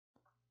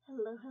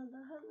Hello, hello,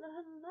 hello,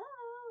 hello,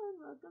 and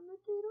welcome to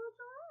Toodles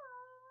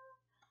World.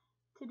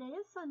 Today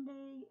is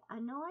Sunday. I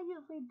know I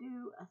usually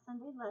do a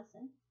Sunday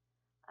lesson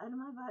out of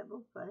my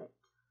Bible, but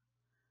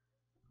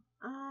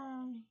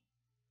I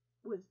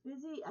was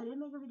busy. I didn't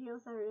make a video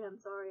Saturday. I'm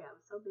sorry. I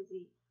was so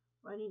busy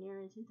running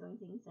errands and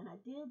doing things, and I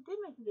did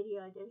make a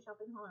video. I did a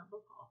shopping haul and a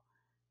book haul.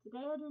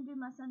 Today I didn't do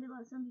my Sunday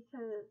lesson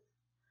because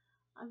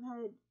I've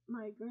had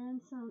my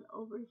grandson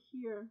over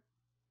here,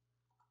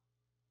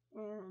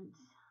 and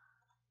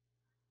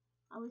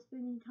I was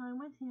spending time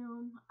with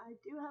him. I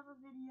do have a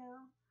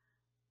video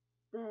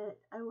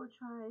that I will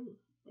try.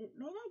 It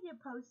may not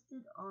get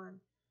posted on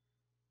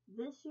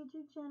this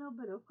YouTube channel,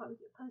 but it'll probably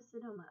get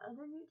posted on my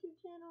other YouTube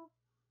channel.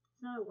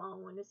 It's not a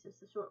long one, it's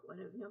just a short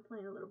one of him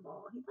playing a little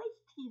ball. He plays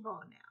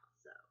T-ball now,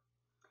 so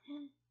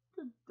it's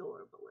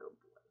adorable little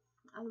boy.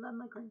 I love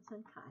my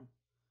grandson Kai.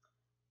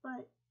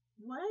 But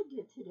what I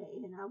did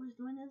today, and I was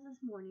doing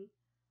this morning,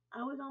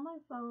 I was on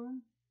my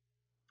phone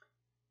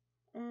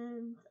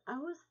and I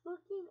was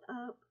looking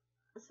up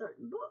a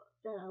certain book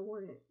that I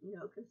wanted,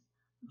 because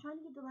I'm trying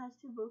to get the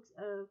last two books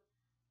of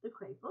the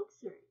Crave book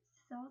series.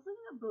 So I was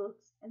looking at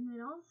books, and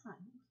then all of a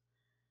sudden,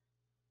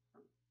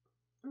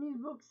 new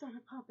books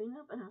started popping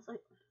up, and I was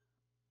like,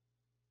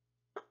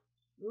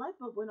 light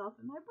bulb went off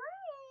in my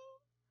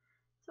brain.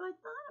 So I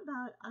thought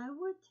about, I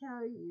would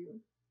tell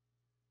you,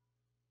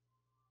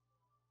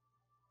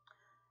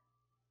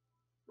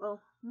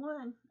 well,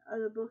 one of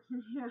the books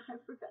in here, I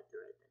forgot to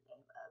write the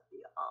name of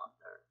the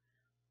author.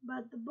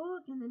 But the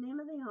book and the name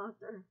of the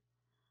author,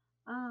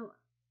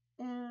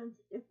 and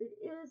if it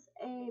is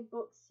a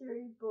book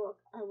series book,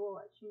 I will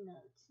let you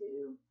know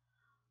too.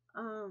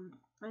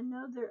 I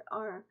know there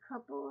are a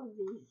couple of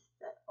these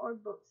that are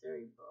book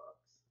series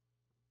books.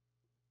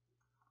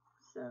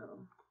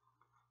 So,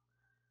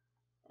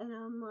 and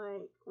I'm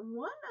like,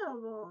 one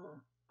of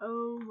them,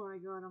 oh my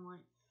god, I'm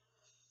like,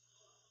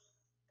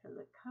 because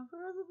the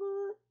cover of the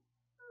book,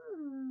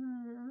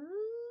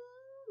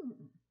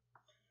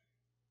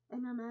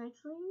 and I'm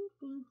actually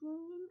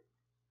thinking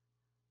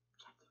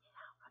checking it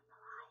out from the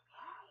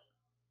library.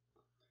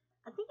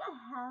 I think I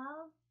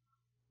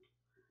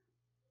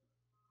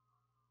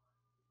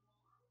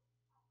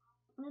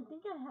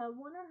have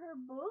one of her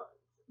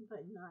books,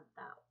 but not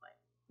that one.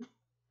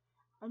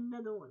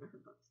 Another one of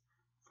her books.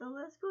 So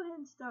let's go ahead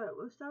and start.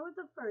 We'll start with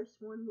the first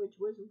one, which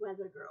was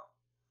Weather Girl.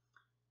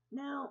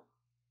 Now,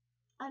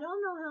 I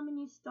don't know how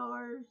many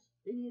stars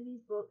any of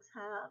these books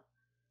have,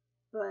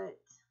 but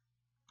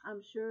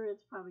I'm sure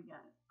it's probably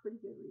got a pretty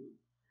good read.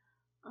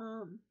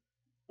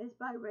 It's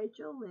by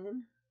Rachel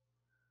Lynn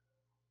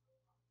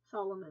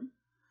Solomon.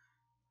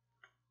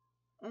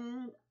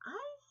 And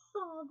I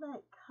saw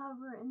that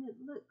cover and it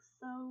looks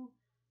so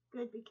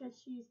good because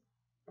she's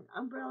an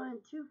umbrella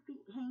and 2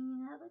 feet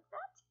hanging out. Like,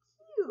 that's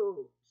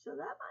cute. So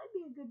that might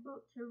be a good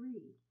book to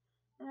read.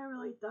 And I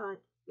really thought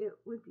it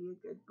would be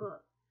a good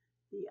book.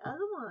 The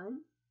other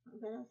one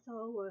that I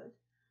saw was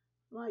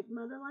Like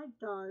Mother, Like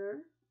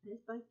Daughter. And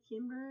it's by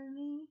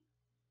Kimberly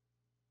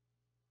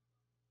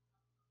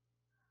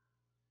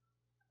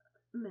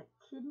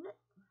McKinnon,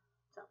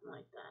 something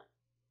like that.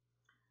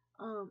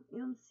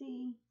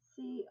 MCCRE.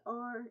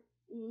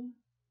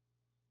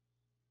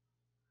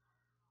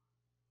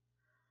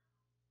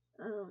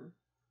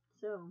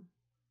 So,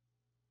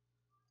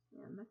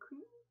 yeah,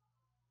 McCree?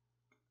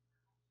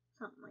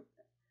 Something like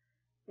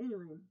that.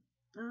 Anyway,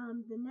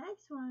 the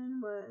next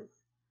one was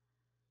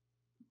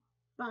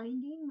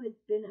Binding with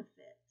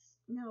Benefits.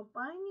 Now,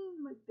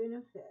 Binding with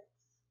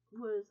Benefits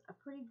was a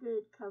pretty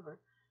good cover.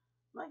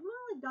 Like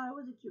Mother, Like Daughter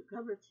was a cute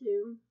cover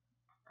too.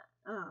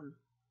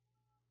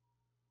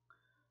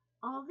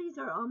 All these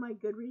are on my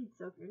Goodreads,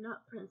 so if you're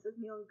not friends with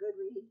me on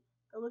Goodreads,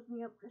 go look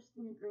me up,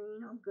 Christina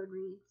Green, on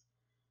Goodreads.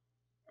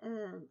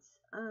 And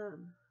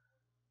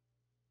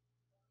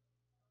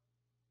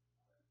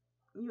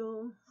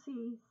you'll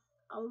see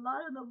a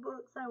lot of the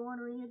books I want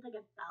to read. It's like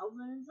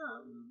 1,000 and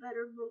something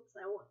better books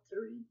I want to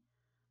read.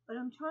 But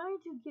I'm trying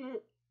to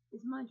get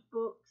as much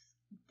books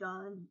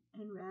done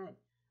and read.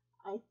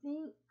 I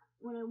think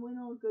when I went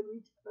on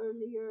Goodreads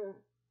earlier,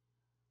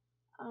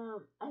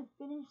 I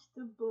finished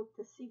the book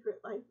The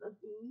Secret Life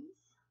of Bees.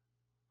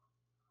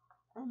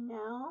 And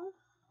now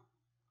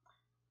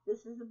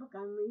this is the book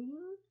I'm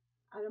reading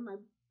out of my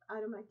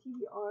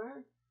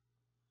TBR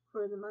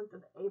for the month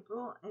of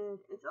April, and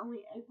it's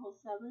only April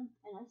 7th,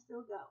 and I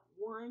still got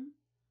 1,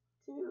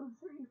 2,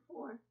 3,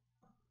 4,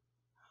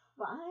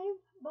 5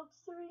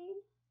 books to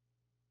read.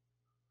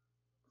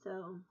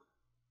 So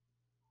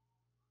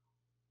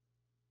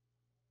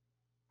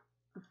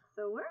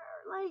we're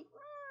like,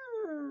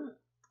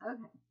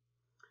 okay.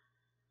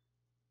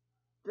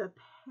 The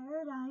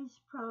Paradise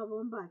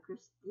Problem by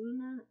Christine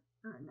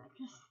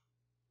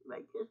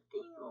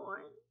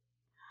Lauren.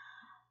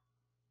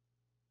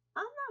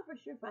 I'm not for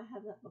sure if I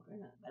have that book or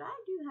not, but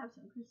I do have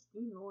some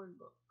Christine Lauren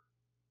books.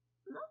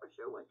 I'm not for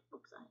sure which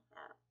books I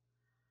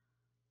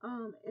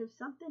have. If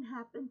Something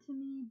Happened to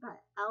Me by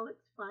Alex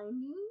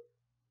Finding.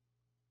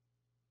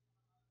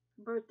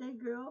 Birthday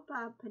Girl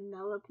by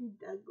Penelope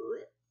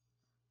Douglas.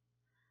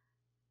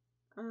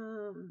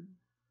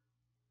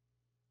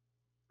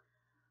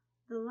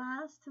 The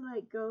Last to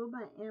Let Go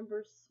by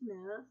Amber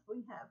Smith.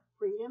 We have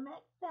Frida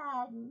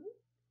McFadden,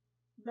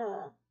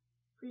 the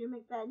Frida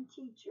McFadden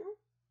teacher.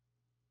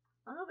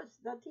 I don't know if it's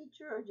the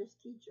teacher or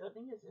just teacher. I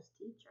think it's just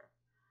teacher.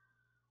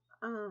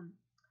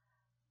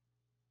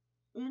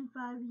 In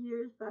 5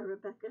 Years by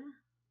Rebecca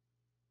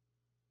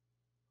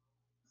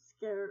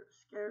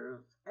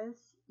Skerle,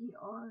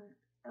 S-E-R-L-E.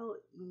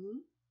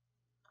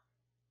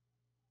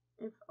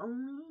 If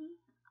Only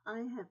I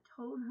Have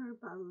Told Her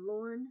by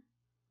Lauren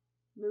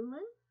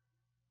Newland.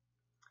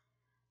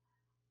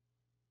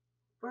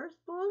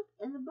 First book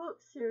in the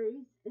book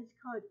series is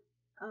called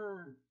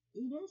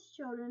Eden's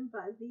Children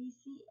by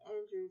V.C.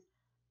 Andrews.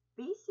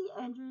 V.C.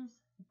 Andrews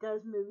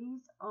does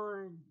movies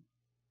on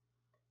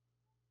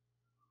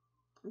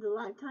the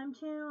Lifetime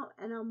channel,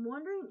 and I'm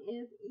wondering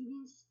if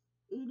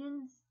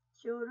Eden's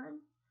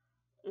Children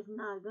is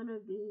not going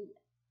to be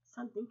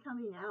something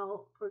coming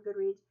out for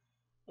Goodreads.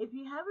 If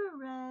you haven't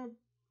read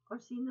or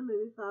seen the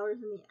movie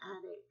Flowers in the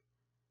Attic,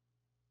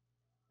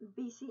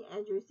 V.C.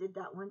 Andrews did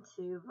that one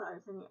too,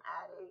 Flowers in the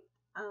Attic,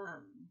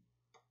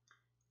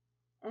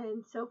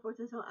 and so forth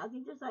and so on. I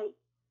think there's like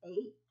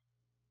 8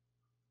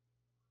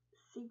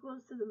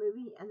 sequels to the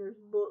movie, and there's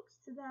books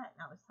to that.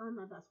 And I was telling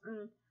my best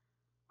friend,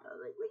 I was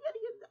like, I gotta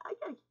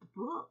get the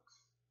books.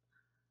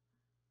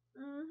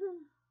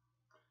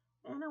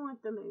 And I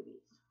want the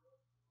movies.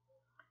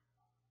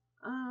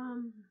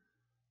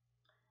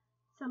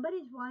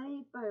 Somebody's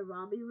Wife by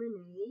Robbie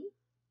Renee.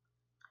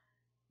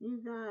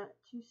 You got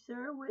To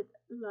Serve with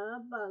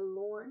Love by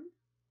Lauren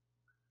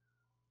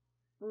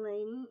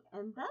Laney,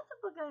 and that's a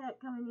book I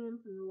got coming in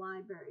from the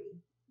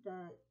library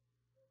that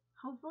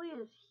hopefully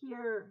is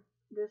here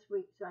this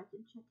week so I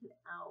can check it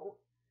out.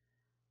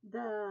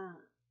 The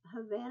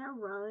Havana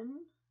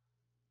Run.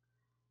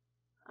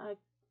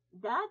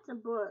 That's a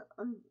book.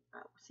 I'm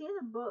seeing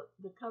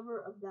the cover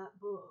of that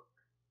book,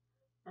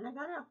 and I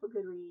got it off of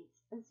Goodreads.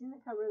 And seeing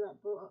the cover of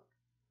that book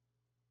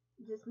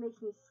just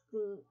makes me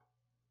think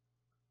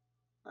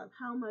of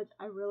how much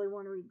I really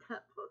want to read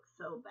that book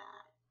so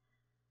bad.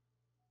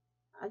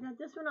 I got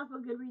this one off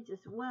of Goodreads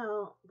as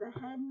well. The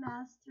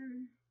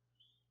Headmaster's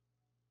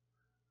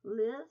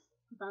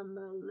List by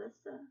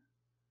Melissa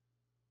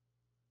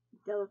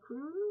Dela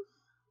Cruz.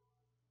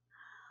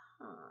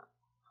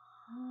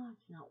 I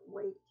cannot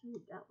wait to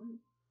read that one.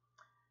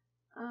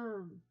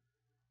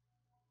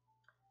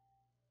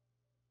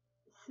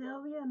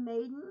 Sylvia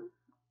Maiden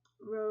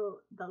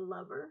wrote The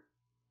Lover,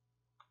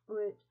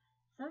 which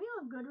somebody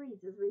on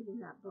Goodreads is reading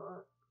that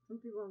book. Some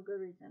people on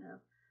Goodreads, I know.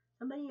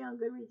 Somebody on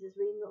Goodreads is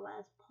reading The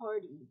Last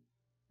Party,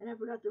 and I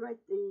forgot to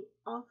write the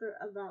author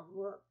of that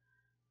book.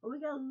 But we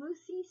got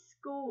Lucy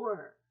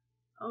Score.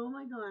 Oh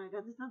my god, I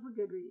got this off of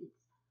Goodreads.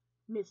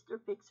 Mr.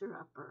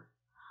 Fixer-Upper.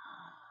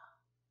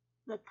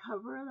 The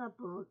cover of that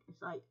book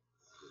is like,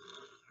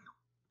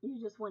 you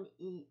just want to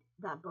eat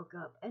that book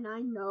up. And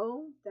I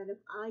know that if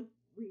I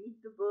read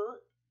the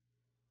book,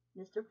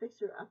 Mr.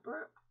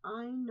 Fixer-Upper,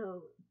 I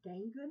know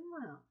dang good and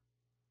well.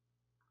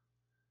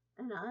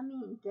 And I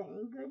mean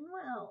dang good and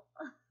well.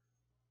 And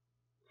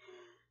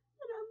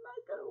I'm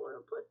not going to want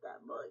to put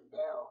that book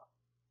down.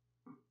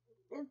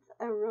 It's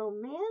a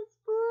romance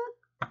book.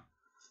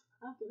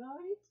 I can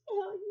already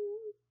tell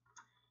you.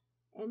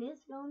 And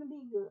it's going to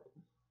be good.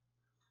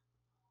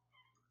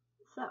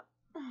 So,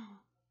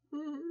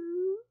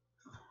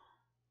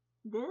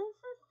 this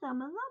is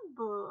some of the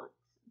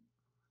books.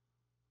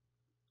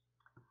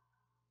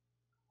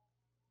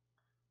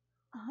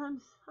 I'm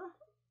sorry.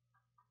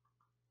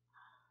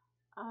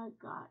 I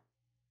got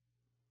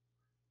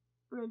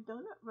red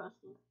donut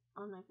rusting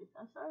on my face.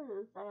 I started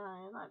to say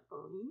I like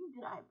believe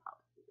that I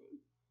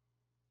apologize.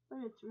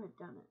 But it's red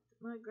donuts.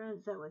 My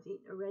grandson was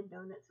eating a red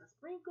donuts with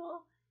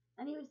sprinkle,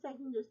 and he was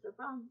taking just the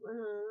front.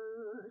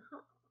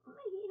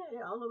 He had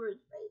it all over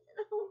his face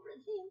and all over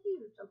his hands.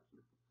 He was so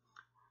cute.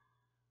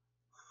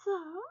 So,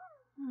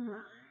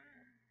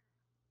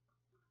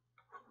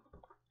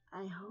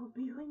 I hope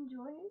you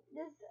enjoyed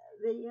this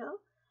video,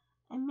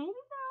 and maybe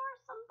there are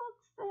some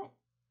books that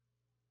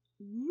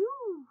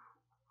you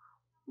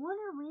want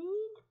to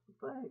read,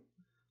 but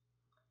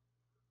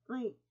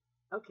like,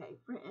 okay,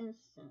 for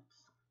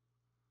instance,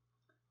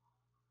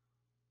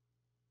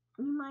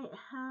 you might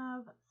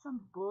have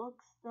some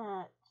books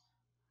that's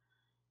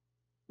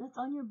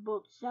on your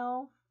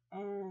bookshelf,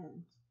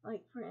 and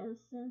like, for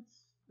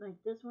instance, like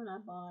this one I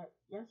bought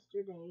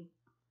yesterday,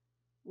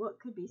 What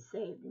Could Be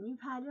Saved, and you've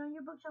had it on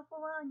your bookshelf for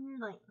a while, and you're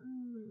like,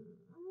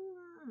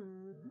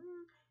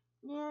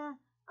 yeah,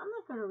 I'm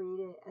not gonna read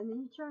it, and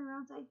then you turn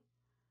around and say,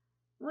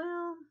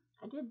 well,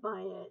 I did buy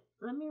it,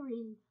 let me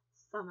read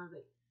some of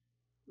it.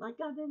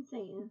 Like I've been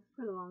saying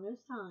for the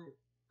longest time,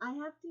 I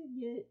have to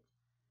get,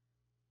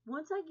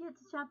 once I get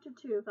to chapter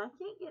 2, if I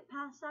can't get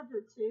past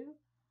chapter 2,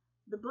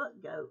 the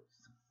book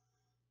goes.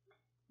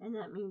 And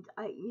that means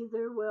I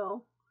either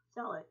will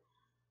sell it.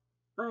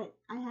 But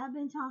I have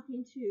been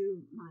talking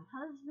to my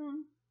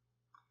husband,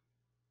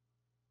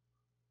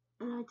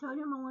 and I told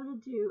him I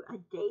want to do a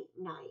date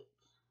night.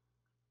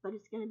 But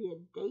it's going to be a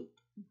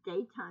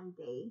daytime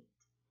date.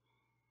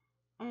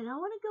 And I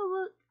want to go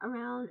look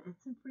around at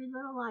some free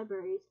little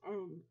libraries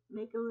and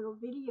make a little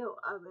video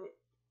of it.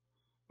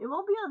 It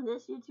won't be on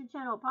this YouTube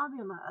channel, probably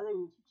on my other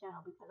YouTube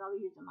channel because I'll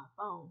be using my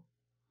phone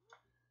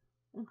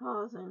and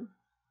pausing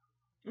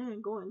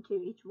and going to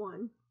each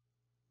one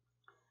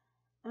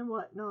and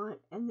whatnot.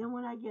 And then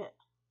when I get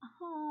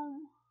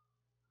home,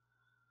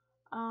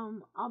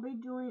 I'll be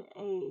doing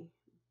a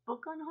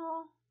book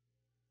unhaul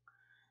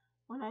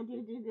when I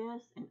do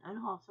this and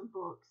unhaul some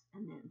books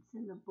and then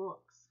send the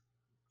books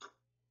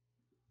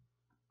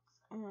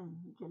and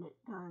get it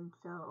done.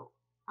 So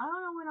I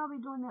don't know when I'll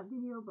be doing that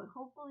video, but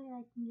hopefully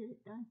I can get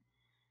it done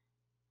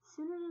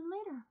sooner than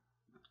later.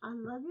 I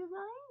love you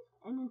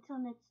guys, and until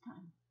next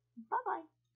time, bye bye.